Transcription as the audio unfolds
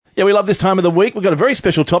Yeah, we love this time of the week. We've got a very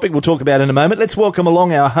special topic we'll talk about in a moment. Let's welcome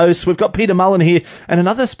along our hosts. We've got Peter Mullen here and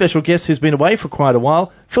another special guest who's been away for quite a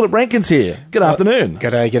while. Philip Rankin's here. Good afternoon.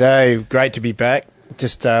 G'day. Great to be back.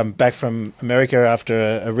 Just back from America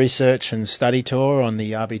after a research and study tour on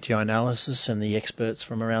the RBTI analysis and the experts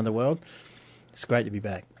from around the world. It's great to be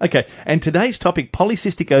back. Okay, and today's topic,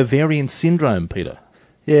 polycystic ovarian syndrome, Peter.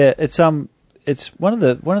 Yeah, it's one of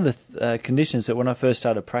the conditions that when I first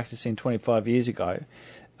started practicing 25 years ago,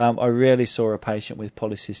 I rarely saw a patient with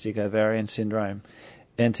polycystic ovarian syndrome.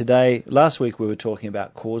 And last week we were talking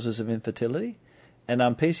about causes of infertility, and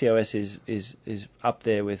PCOS is up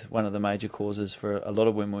there with one of the major causes for a lot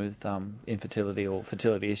of women with infertility or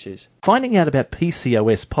fertility issues. Finding out about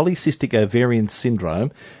PCOS, polycystic ovarian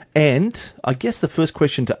syndrome, and I guess the first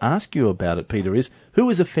question to ask you about it, Peter, is who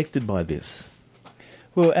is affected by this?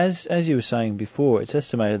 Well, as you were saying before, it's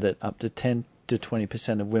estimated that up to 10 to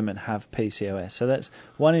 20% of women have PCOS. So that's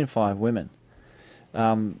 1 in 5 women.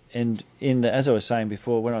 And as I was saying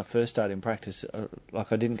before, when I first started in practice,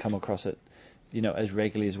 I didn't come across it, as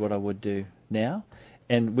regularly as what I would do now.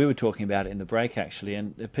 And we were talking about it in the break, actually.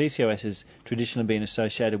 And the PCOS has traditionally been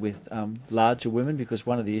associated with larger women because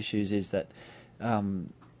one of the issues is that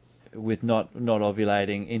with not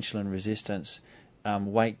ovulating, insulin resistance,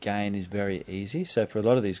 weight gain is very easy. So for a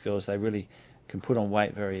lot of these girls, they really can put on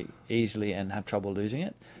weight very easily and have trouble losing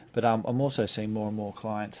it. But I'm also seeing more and more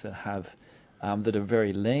clients that that are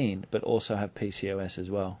very lean but also have PCOS as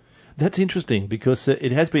well. That's interesting because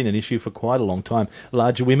it has been an issue for quite a long time.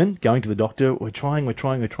 Larger women going to the doctor, we're trying,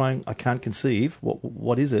 I can't conceive.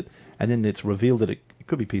 What is it? And then it's revealed that it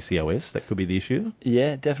could be PCOS. That could be the issue.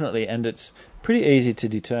 Yeah, definitely. And it's pretty easy to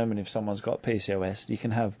determine if someone's got PCOS. You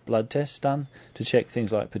can have blood tests done to check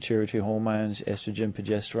things like pituitary hormones, estrogen,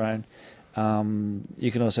 progesterone.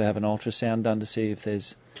 You can also have an ultrasound done to see if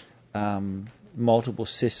there's multiple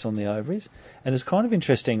cysts on the ovaries. And it's kind of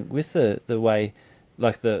interesting with the way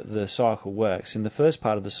the cycle works. In the first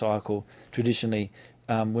part of the cycle, traditionally,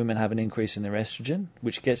 women have an increase in their estrogen,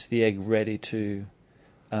 which gets the egg ready to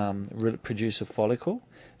produce a follicle.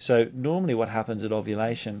 So normally what happens at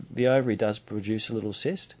ovulation, the ovary does produce a little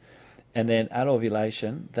cyst, and then at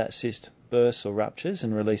ovulation, that cyst bursts or ruptures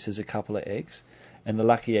and releases a couple of eggs, and the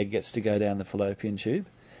lucky egg gets to go down the fallopian tube.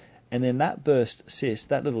 And then that burst cyst,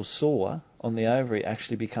 that little sore on the ovary,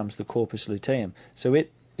 actually becomes the corpus luteum. So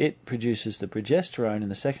it produces the progesterone in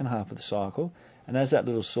the second half of the cycle, and as that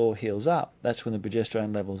little sore heals up, that's when the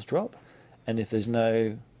progesterone levels drop, and if there's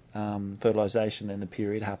no fertilization, then the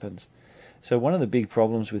period happens. So one of the big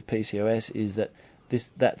problems with PCOS is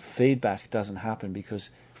that feedback doesn't happen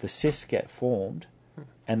because the cysts get formed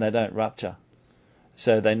and they don't rupture.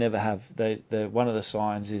 So they never have. One of the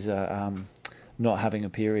signs is not having a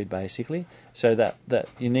period, basically. So that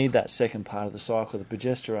you need that second part of the cycle, the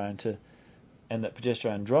progesterone and that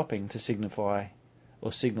progesterone dropping to signal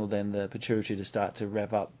then the pituitary to start to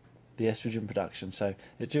rev up the estrogen production. So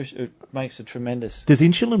it makes a tremendous... Does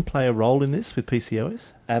insulin play a role in this with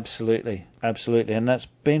PCOS? Absolutely. And that's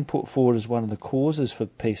been put forward as one of the causes for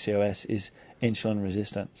PCOS is insulin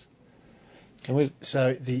resistance.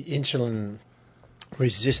 So the insulin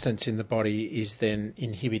resistance in the body is then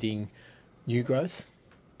inhibiting new growth?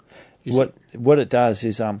 What it does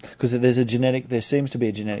is because there seems to be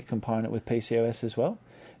a genetic component with PCOS as well.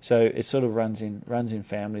 So it sort of runs in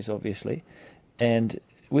families, obviously, and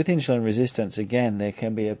with insulin resistance, again, there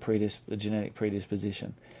can be a genetic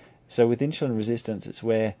predisposition. So with insulin resistance, it's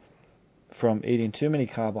where from eating too many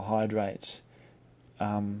carbohydrates,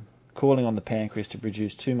 calling on the pancreas to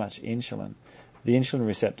produce too much insulin, the insulin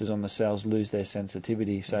receptors on the cells lose their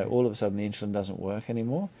sensitivity. So all of a sudden the insulin doesn't work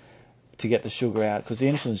anymore to get the sugar out, because the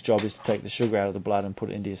insulin's job is to take the sugar out of the blood and put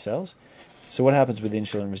it into your cells. So what happens with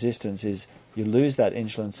insulin resistance is you lose that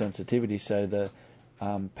insulin sensitivity, so the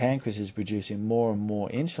pancreas is producing more and more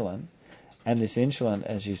insulin, and this insulin,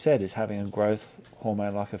 as you said, is having a growth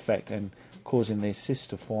hormone-like effect and causing these cysts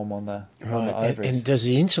to form on the ovaries. And does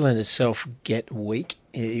the insulin itself get weak?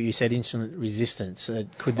 You said insulin resistance. The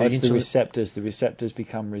receptors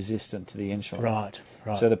become resistant to the insulin.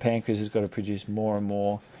 Right. So the pancreas has got to produce more and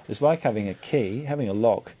more. It's like having a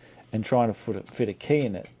lock, and trying to fit a key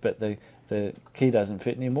in it, but the key doesn't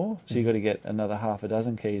fit anymore, so you've got to get another half a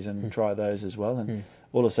dozen keys and try those as well, and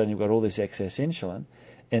all of a sudden you've got all this excess insulin.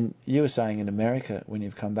 And you were saying in America when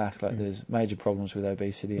you've come back, there's major problems with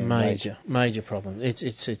obesity. And major problem.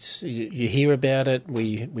 It's you hear about it,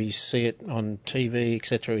 we see it on TV,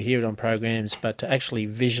 etc. We hear it on programs, but to actually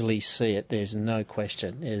visually see it, there's no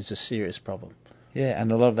question, it's a serious problem. Yeah,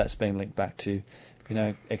 and a lot of that's been linked back to,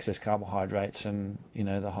 excess carbohydrates and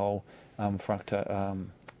the whole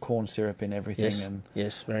corn syrup in everything, Yes, and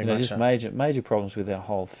yes, very you know, much just so. major problems with our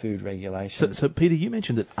whole food regulation. So, Peter, you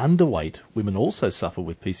mentioned that underweight women also suffer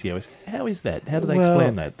with PCOS. How is that? How do they Well,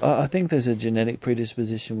 explain that? I think there's a genetic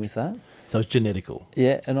predisposition with that. So it's genetical.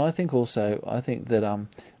 Yeah, and I think that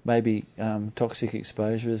maybe toxic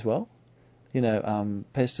exposure as well. You know,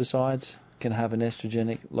 pesticides can have an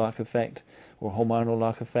estrogenic-like effect or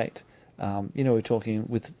hormonal-like effect. You know, we were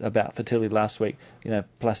talking about fertility last week. You know,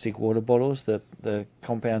 plastic water bottles, the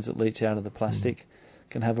compounds that leach out of the plastic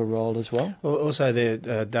can have a role as well. Well, also,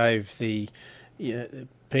 there, Dave,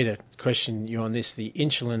 Peter, question you on this. The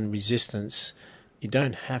insulin resistance, you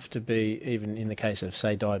don't have to be, even in the case of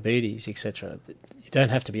say diabetes, etc. You don't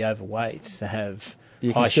have to be overweight to have.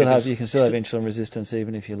 You can still have insulin resistance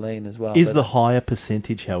even if you're lean as well. Is the higher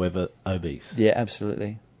percentage, however, obese? Yeah,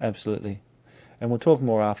 absolutely. And we'll talk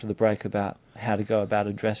more after the break about how to go about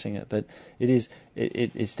addressing it. But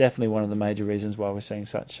it's definitely one of the major reasons why we're seeing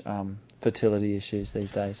such fertility issues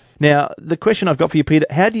these days. Now, the question I've got for you, Peter,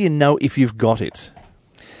 how do you know if you've got it?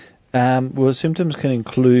 Well, symptoms can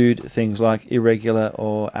include things like irregular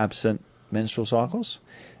or absent menstrual cycles,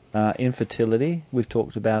 infertility, we've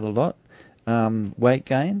talked about a lot, weight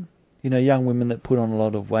gain, you know, young women that put on a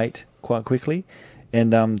lot of weight quite quickly,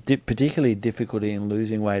 and particularly difficulty in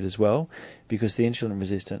losing weight as well, because the insulin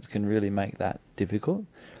resistance can really make that difficult.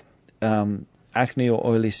 Acne or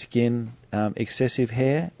oily skin, excessive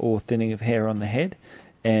hair or thinning of hair on the head,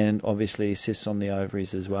 and obviously cysts on the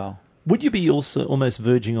ovaries as well. Would you be also almost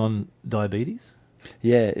verging on diabetes?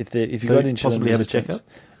 Yeah, if you've got insulin possibly resistance, have a checkup?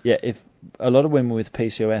 Yeah, if a lot of women with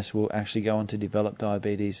PCOS will actually go on to develop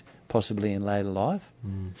diabetes, possibly in later life.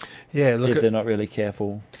 Yeah, look, if they're not really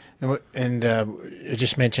careful. And I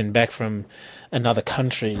just mentioned back from another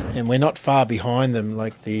country, and we're not far behind them.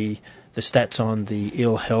 Like the stats on the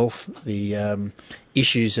ill health, the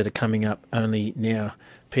issues that are coming up only now,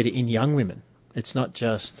 Peter, in young women. It's not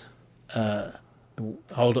just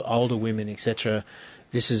older women, etc.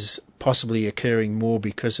 This is possibly occurring more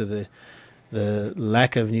because of the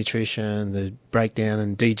lack of nutrition, the breakdown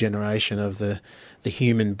and degeneration of the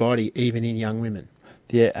human body, even in young women.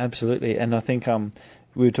 Yeah, absolutely. And I think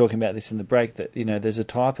we were talking about this in the break, that, you know, there's a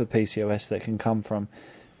type of PCOS that can come from,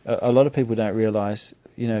 a lot of people don't realise,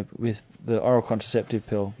 you know, with the oral contraceptive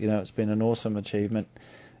pill, you know, it's been an awesome achievement,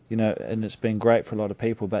 you know, and it's been great for a lot of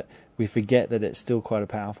people, but we forget that it's still quite a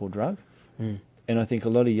powerful drug. And I think a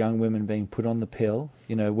lot of young women being put on the pill,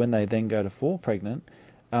 you know, when they then go to fall pregnant,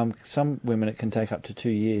 some women it can take up to 2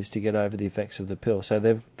 years to get over the effects of the pill.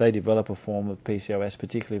 So they develop a form of PCOS,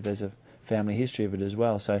 particularly if there's a family history of it as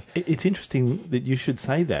well. So it's interesting that you should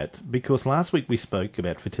say that, because last week we spoke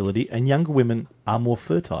about fertility, and younger women are more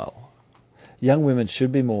fertile. Young women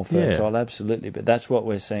should be more fertile, absolutely, but that's what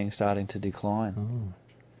we're seeing starting to decline.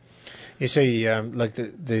 You see, like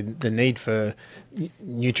the need for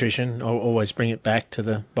nutrition, I'll always bring it back to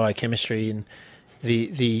the biochemistry, and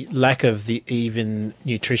the lack of the even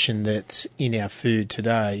nutrition that's in our food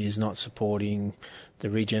today is not supporting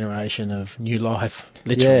the regeneration of new life.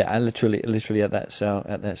 Literally. Yeah, literally at that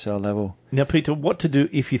cell level. Now, Peter, what to do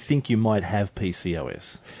if you think you might have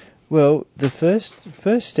PCOS? Well, the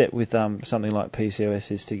first step with something like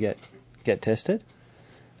PCOS is to get tested.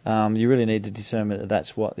 You really need to determine that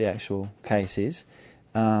that's what the actual case is.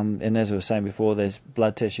 And as I was saying before, there's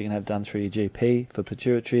blood tests you can have done through your GP for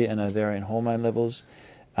pituitary and ovarian hormone levels.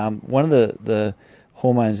 One of the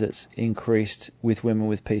hormones that's increased with women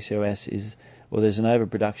with PCOS is, well, there's an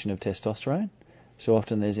overproduction of testosterone. So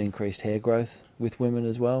often there's increased hair growth with women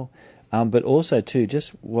as well. But also, too,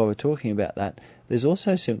 just while we're talking about that, there's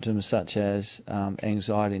also symptoms such as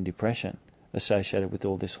anxiety and depression associated with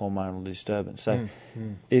all this hormonal disturbance. So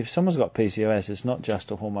if someone's got PCOS, it's not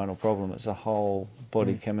just a hormonal problem, it's a whole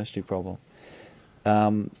body chemistry problem.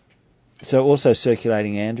 So also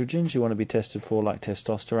circulating androgens you want to be tested for, like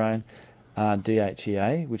testosterone,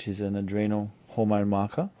 DHEA, which is an adrenal hormone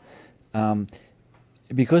marker.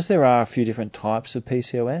 Because there are a few different types of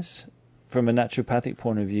PCOS, from a naturopathic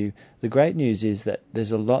point of view, the great news is that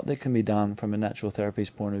there's a lot that can be done from a natural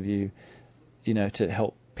therapies point of view, you know, to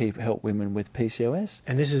help women with PCOS.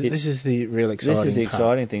 And this is the real exciting part. This is the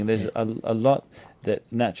exciting thing. There's a lot that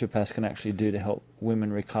naturopaths can actually do to help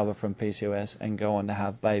women recover from PCOS and go on to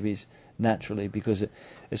have babies naturally, because it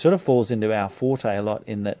sort of falls into our forte a lot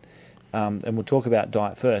in that, and we'll talk about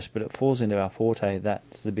diet first, but it falls into our forte.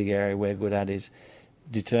 That's the big area we're good at, is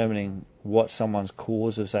determining what someone's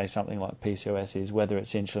cause of, say, something like PCOS is, whether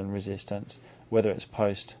it's insulin resistance, whether it's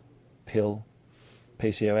post-pill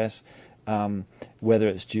PCOS, whether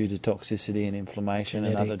it's due to toxicity and inflammation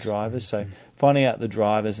and other drivers. So finding out the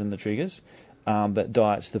drivers and the triggers. but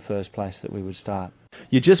diet's the first place that we would start.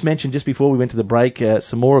 You just mentioned, just before we went to the break,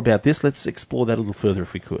 some more about this. Let's explore that a little further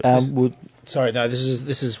if we could. Sorry, no,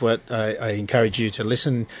 this is what I encourage you to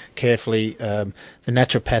listen carefully. The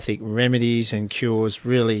naturopathic remedies and cures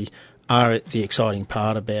really are the exciting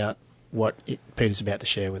part about what Peter's about to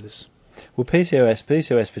share with us. Well,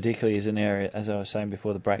 PCOS particularly is an area, as I was saying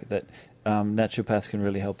before the break, that naturopaths can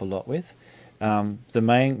really help a lot with. The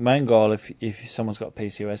main goal, if someone's got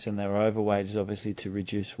PCOS and they're overweight, is obviously to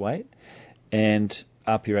reduce weight and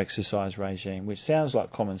up your exercise regime, which sounds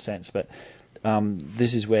like common sense, but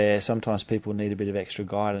this is where sometimes people need a bit of extra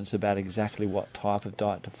guidance about exactly what type of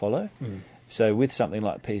diet to follow. So with something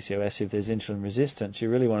like PCOS, if there's insulin resistance, you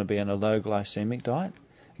really want to be on a low glycemic diet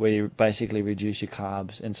where you basically reduce your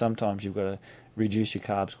carbs, and sometimes you've got to reduce your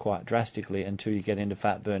carbs quite drastically until you get into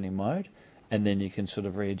fat burning mode, and then you can sort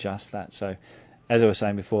of readjust that. So as I was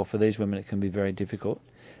saying before, for these women it can be very difficult.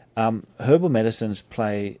 Herbal medicines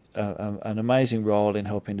play an amazing role in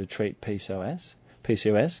helping to treat PCOS.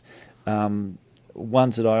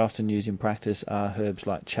 Ones that I often use in practice are herbs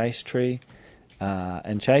like chaste tree,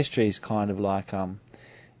 and chaste tree is kind of like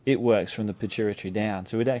it works from the pituitary down,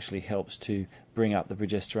 so it actually helps to bring up the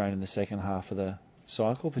progesterone in the second half of the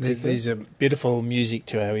cycle. Particularly, these are beautiful music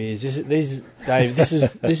to our ears. Dave, this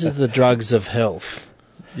is the drugs of health.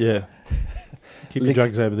 Yeah. Keep your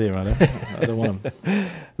drugs over there, I don't want them.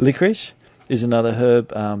 Licorice is another herb.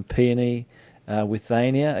 Peony,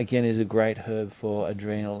 withania, again, is a great herb for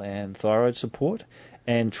adrenal and thyroid support.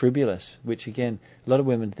 And tribulus, which again, a lot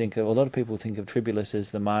of people think of tribulus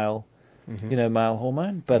as the male, male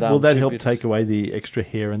hormone. But will that help take away the extra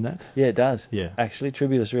hair in that? Yeah, it does. Yeah. Actually,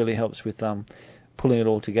 tribulus really helps with pulling it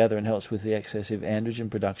all together and helps with the excessive androgen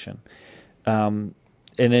production.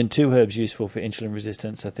 And then two herbs useful for insulin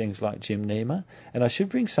resistance are things like gymnema, and I should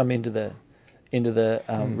bring some into the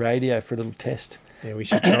radio for a little test. Yeah, we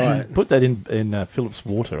should try it. Put that in Philip's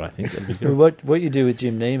water, I think. That'd be good. What you do with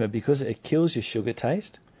gymnema, because it kills your sugar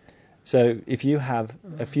taste. So if you have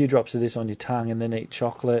a few drops of this on your tongue and then eat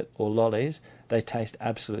chocolate or lollies, they taste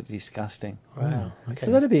absolutely disgusting. Wow. Okay.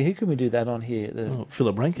 So who can we do that on here?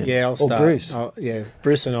 Philip Rankin. Yeah, I'll start. Or Bruce.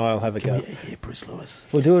 Bruce and I will have a go. Yeah, Bruce Lewis.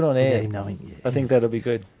 We'll do it on air. Yeah. I think that'll be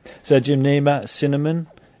good. So gymnema, cinnamon.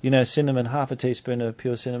 Cinnamon, half a teaspoon of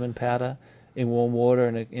pure cinnamon powder in warm water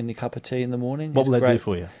and in a cup of tea in the morning. What will that do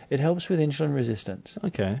for you? It helps with insulin resistance.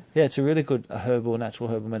 Okay. Yeah, it's a really good natural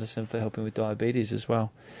herbal medicine for helping with diabetes as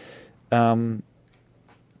well.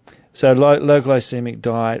 So low glycemic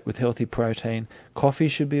diet with healthy protein. Coffee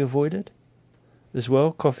should be avoided as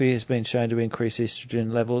well. Coffee has been shown to increase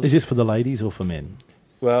estrogen levels. Is this for the ladies or for men?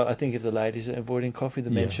 Well, I think if the ladies are avoiding coffee,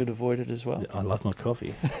 the men should avoid it as well. I love my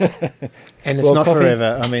coffee. And it's not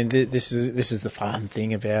forever. I mean, this is the fun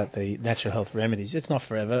thing about the natural health remedies. It's not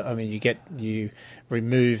forever. I mean, you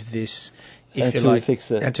remove this until you fix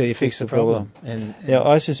the problem. And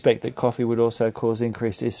I suspect that coffee would also cause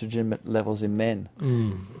increased estrogen levels in men.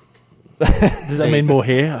 Does that mean more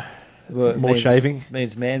hair? Well, more shaving?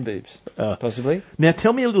 Means man boobs, possibly. Now,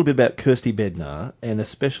 tell me a little bit about Kirsty Bednar and the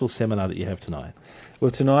special seminar that you have tonight.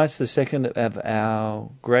 Well, tonight's the second of our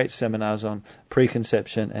great seminars on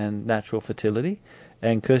preconception and natural fertility.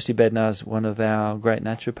 And Kirsty Bednar is one of our great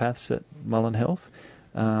naturopaths at Mullen Health.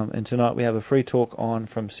 And tonight we have a free talk on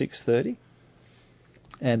from 6:30.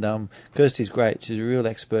 And Kirsty's great. She's a real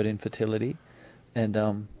expert in fertility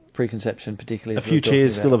and preconception particularly. A few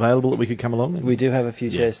chairs still available that we could come along? We do have a few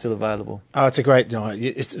chairs still available. Oh, it's a great night.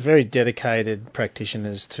 It's very dedicated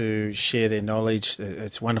practitioners to share their knowledge.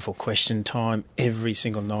 It's wonderful question time. Every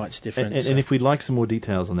single night's different. And if we'd like some more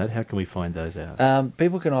details on that, how can we find those out?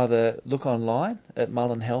 People can either look online at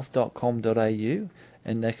mullenhealth.com.au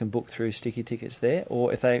and they can book through sticky tickets there,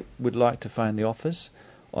 or if they would like to phone the office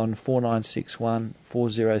on 4961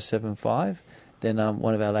 4075, then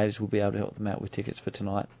one of our ladies will be able to help them out with tickets for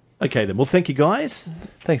tonight. Okay then. Well, thank you guys.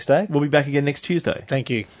 Thanks, Dave. We'll be back again next Tuesday.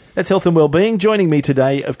 Thank you. That's Health and Wellbeing. Joining me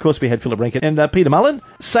today, of course, we had Philip Rankin and Peter Mullen.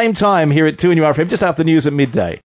 Same time here at 2NURFM, just after the news at midday.